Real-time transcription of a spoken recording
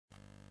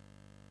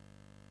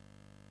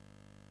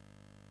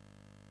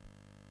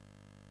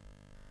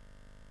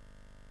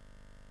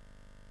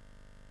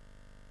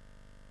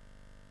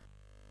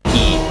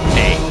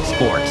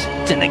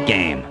best in the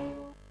game.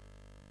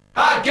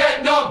 I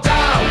get knocked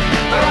down,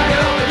 but I get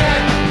up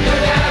again.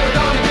 You're never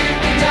gonna keep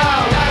me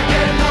down. I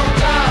get knocked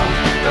down,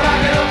 but I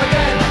get up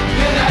again.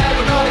 You're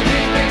never gonna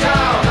keep me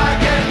down. I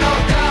get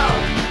knocked down,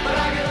 but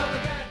I get up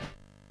again.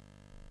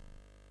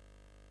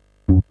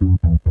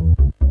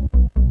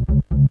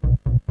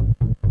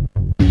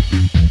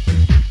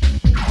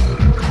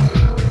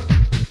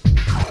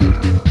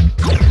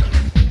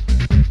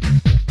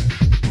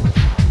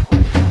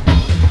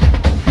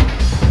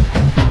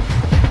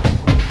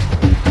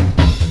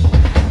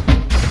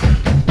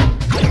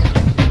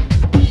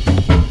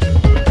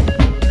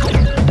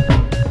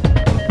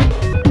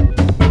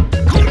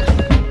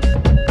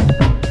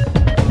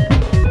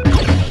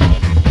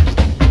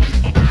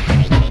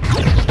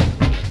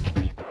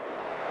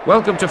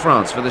 Welcome to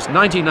France for this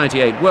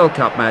 1998 World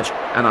Cup match,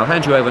 and I'll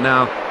hand you over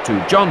now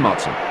to John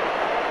Motson.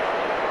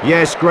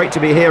 Yes, great to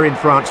be here in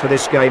France for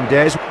this game,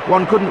 Des.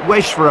 One couldn't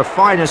wish for a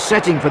finer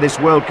setting for this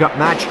World Cup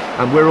match,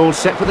 and we're all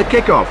set for the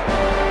kick-off.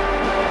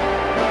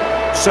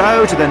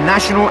 So, to the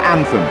national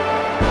anthem.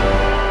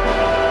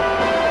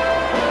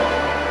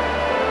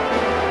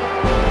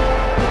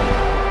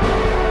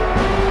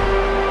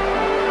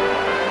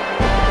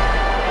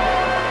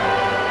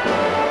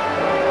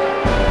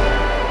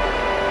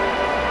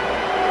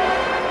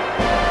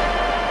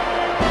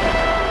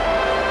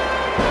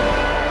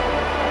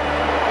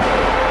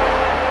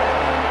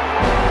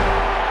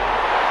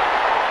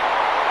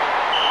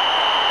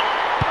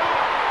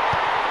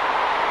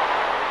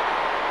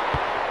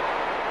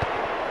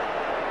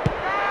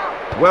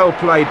 Well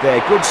played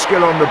there, good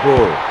skill on the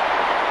ball.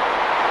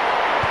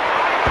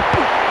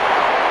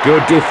 Good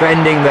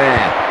defending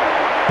there.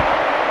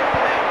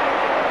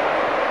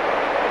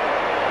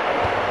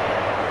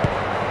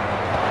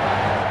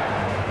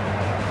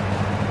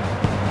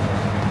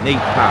 Neat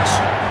pass.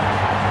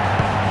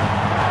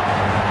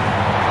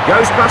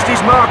 Goes past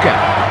his marker.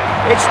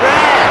 It's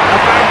there! A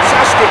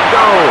fantastic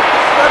goal!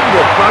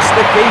 Thundered past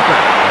the keeper.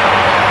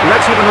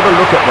 Let's have another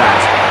look at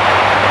that.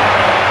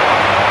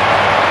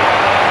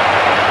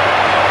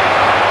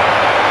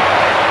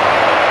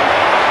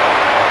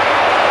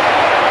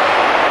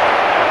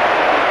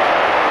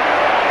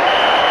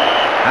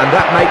 And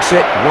that makes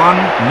it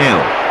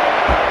 1-0.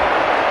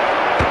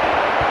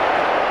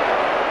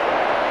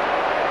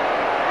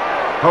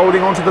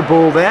 Holding onto the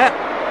ball there.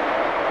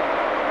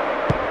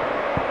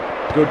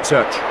 Good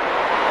touch.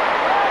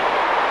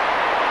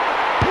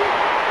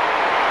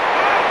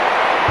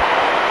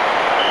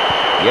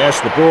 Yes,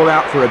 the ball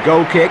out for a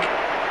goal kick.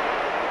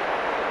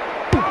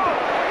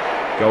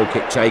 Goal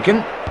kick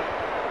taken.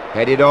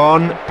 Headed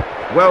on.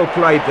 Well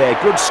played there.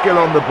 Good skill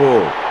on the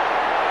ball.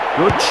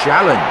 Good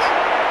challenge.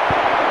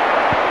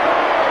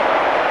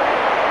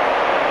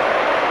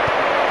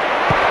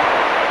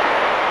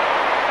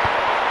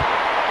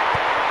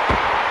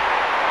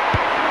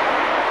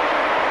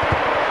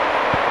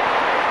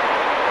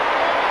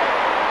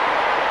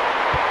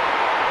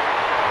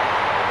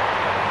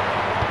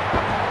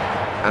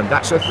 And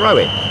that's a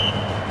throw-in.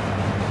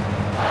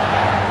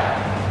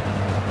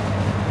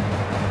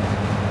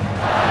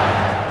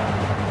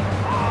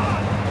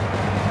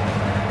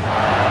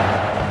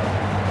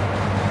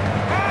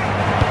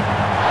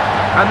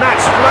 And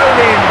that's flown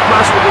in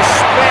past the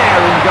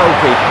despairing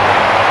goalkeeper.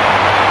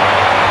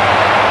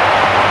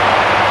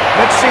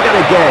 Let's see that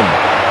again.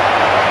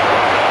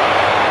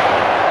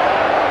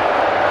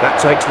 That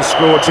takes the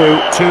score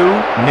to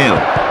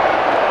 2-0.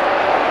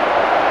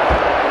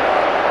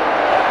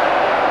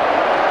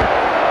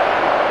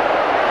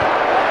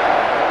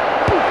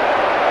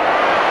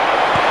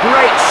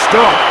 Great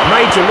stop,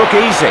 made to look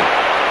easy.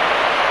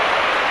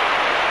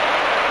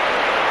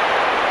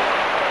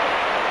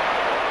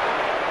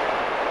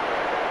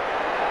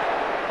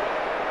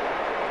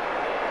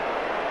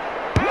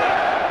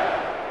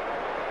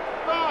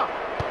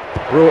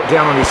 Brought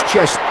down on his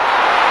chest.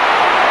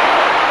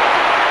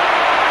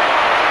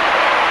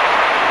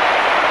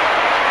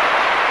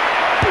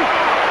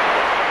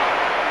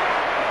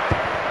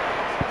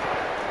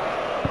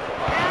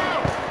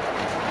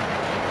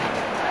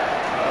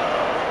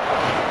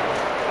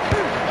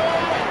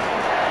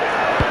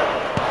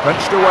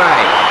 Punched away.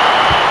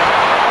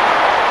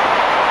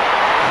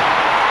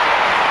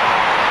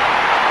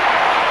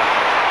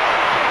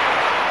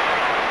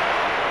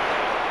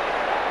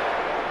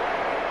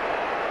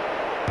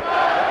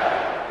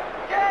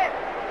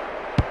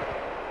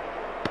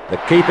 The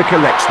keeper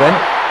collects then.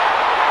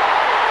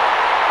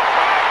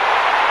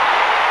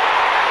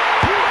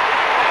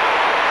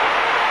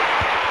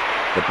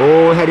 The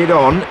ball headed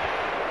on.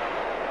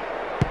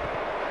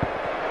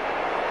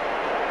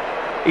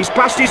 He's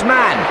past his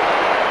man.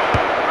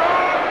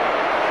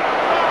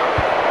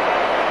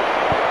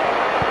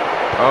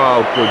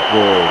 Oh, good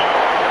ball.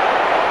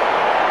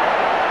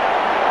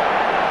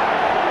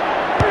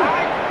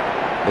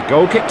 The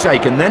goal kick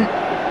taken then.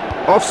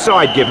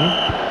 Offside given.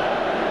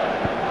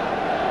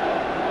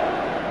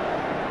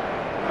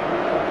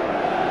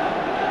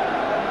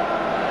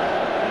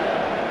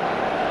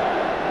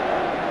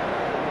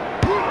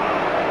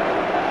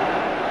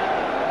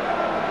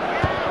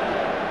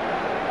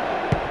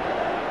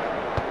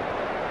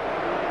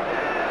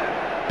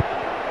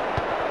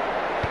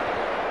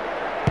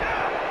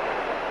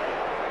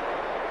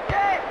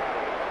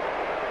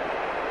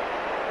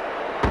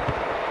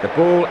 The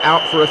ball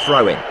out for a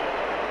throw-in.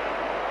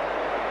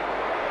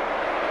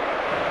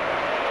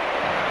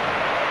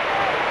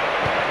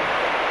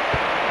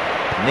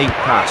 Neat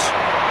pass.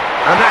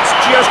 And that's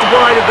just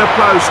wide of the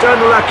post,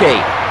 unlucky.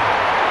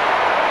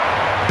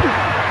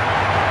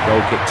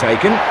 Goal kick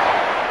taken.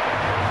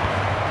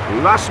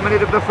 Last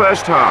minute of the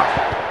first half.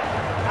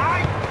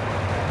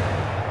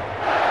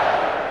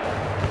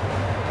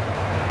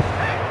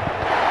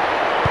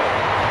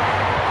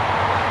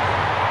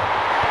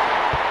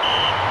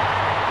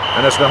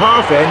 And as the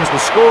half ends, the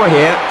score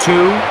here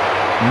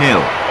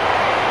 2-0.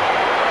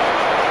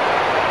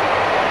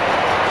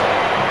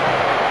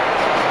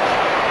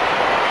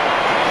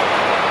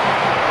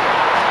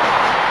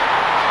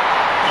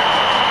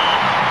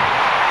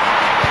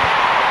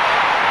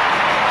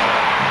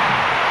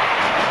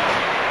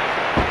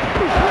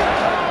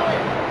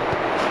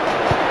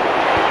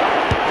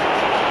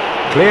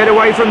 Cleared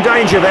away from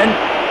danger then.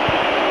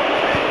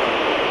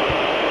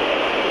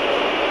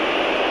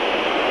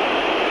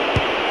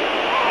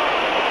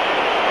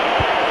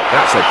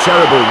 That's a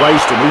terrible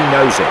waste and he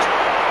knows it.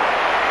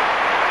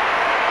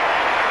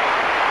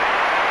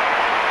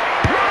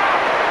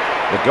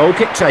 The goal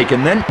kick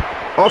taken then.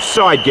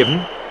 Offside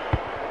given.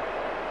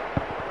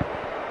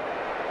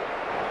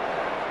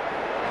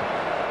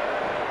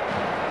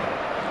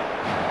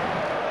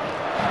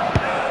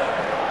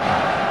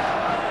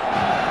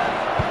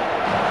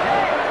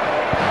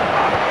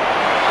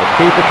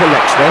 Keeper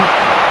collects then.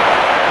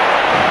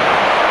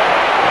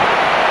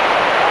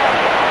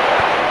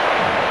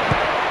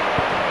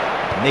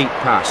 Neat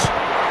pass.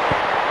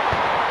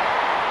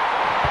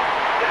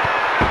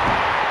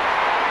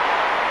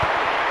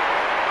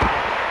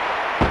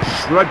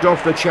 Shrugged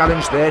off the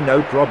challenge there,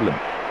 no problem.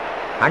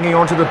 Hanging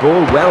on to the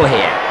ball well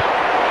here.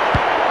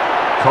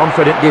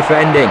 Confident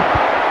defending.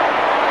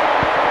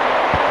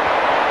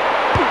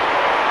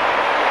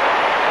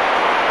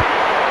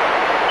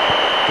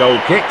 Goal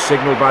kick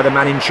signalled by the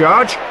man in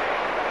charge.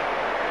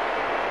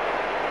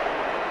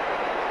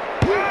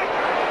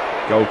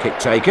 Goal kick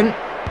taken.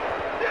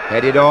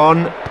 Headed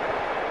on.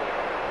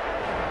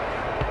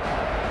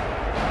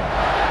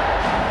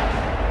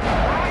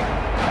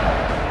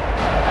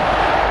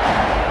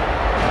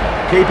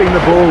 Keeping the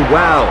ball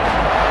well.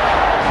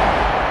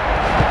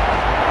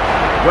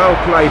 Well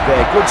played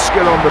there. Good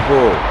skill on the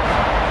ball.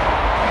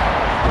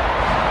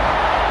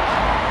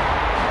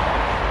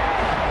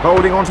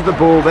 Holding onto the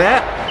ball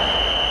there.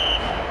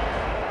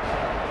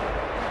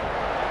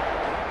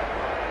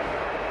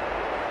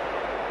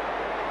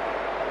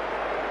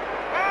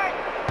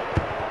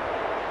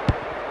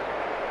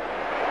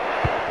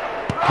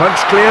 Punch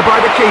clear by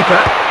the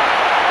keeper.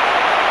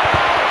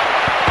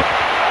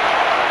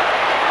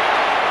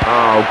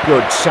 Oh,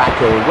 good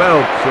tackle,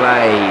 well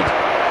played.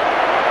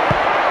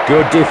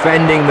 Good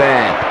defending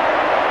there.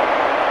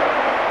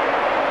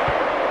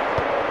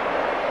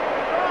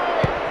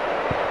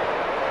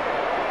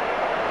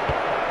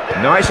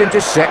 Nice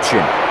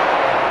interception.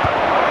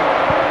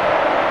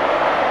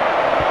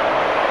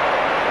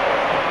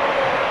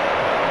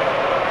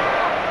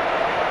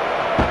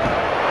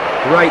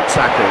 Great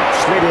tackle,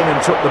 slid in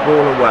and took the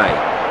ball away.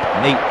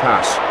 Neat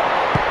pass.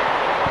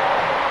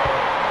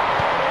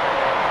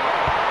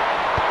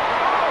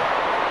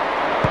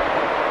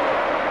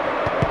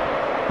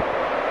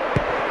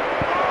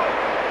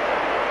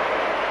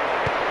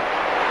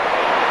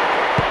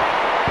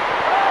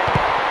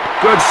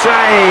 Good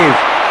save.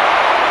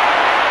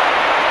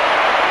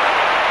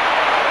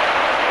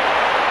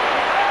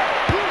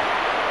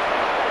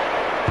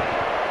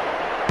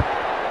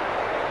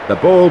 The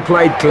ball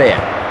played clear.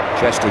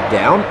 Chested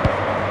down.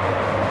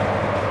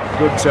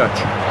 Good touch.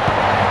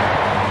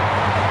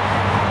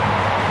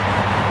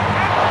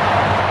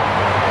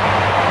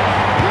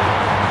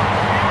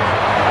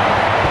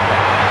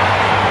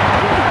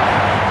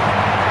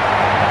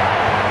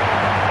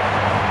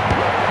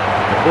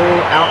 The ball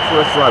out for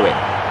a throw-in.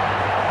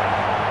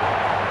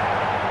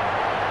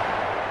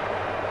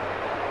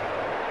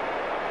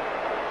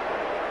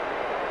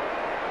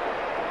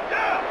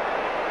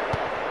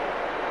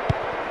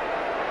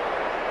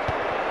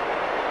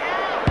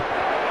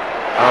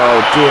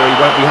 Dear, he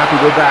won't be happy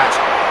with that.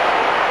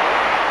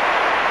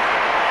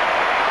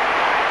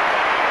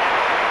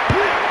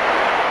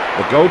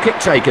 The goal kick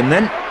taken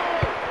then.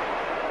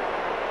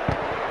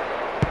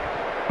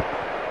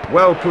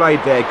 Well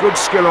played there, good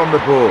skill on the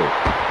ball.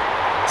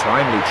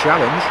 Timely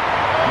challenge.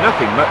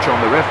 Nothing much on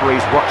the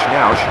referee's watch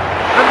now.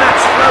 And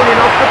that's thrown in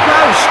off the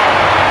post.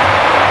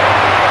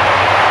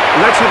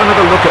 Let's have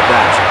another look at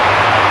that.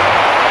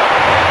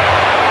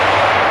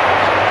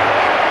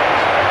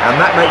 And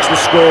that makes the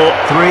score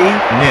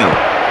 3-0.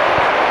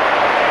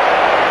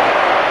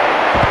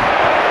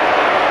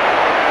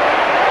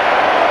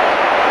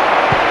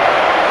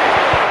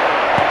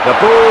 The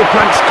ball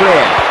punched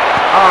clear.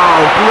 Oh,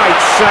 great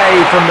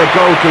save from the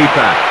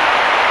goalkeeper.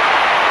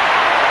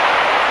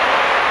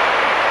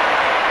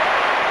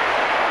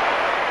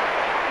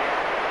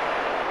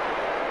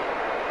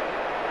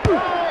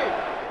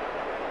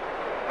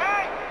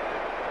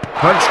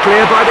 Punched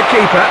clear by the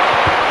keeper.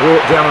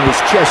 Brought down on his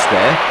chest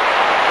there.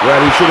 Well,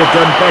 he should have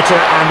done better,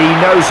 and he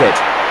knows it.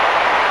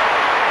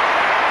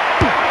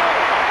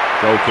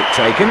 Goal kick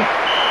taken.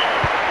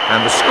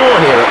 And the score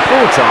here at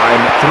full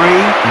time,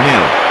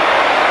 3-0.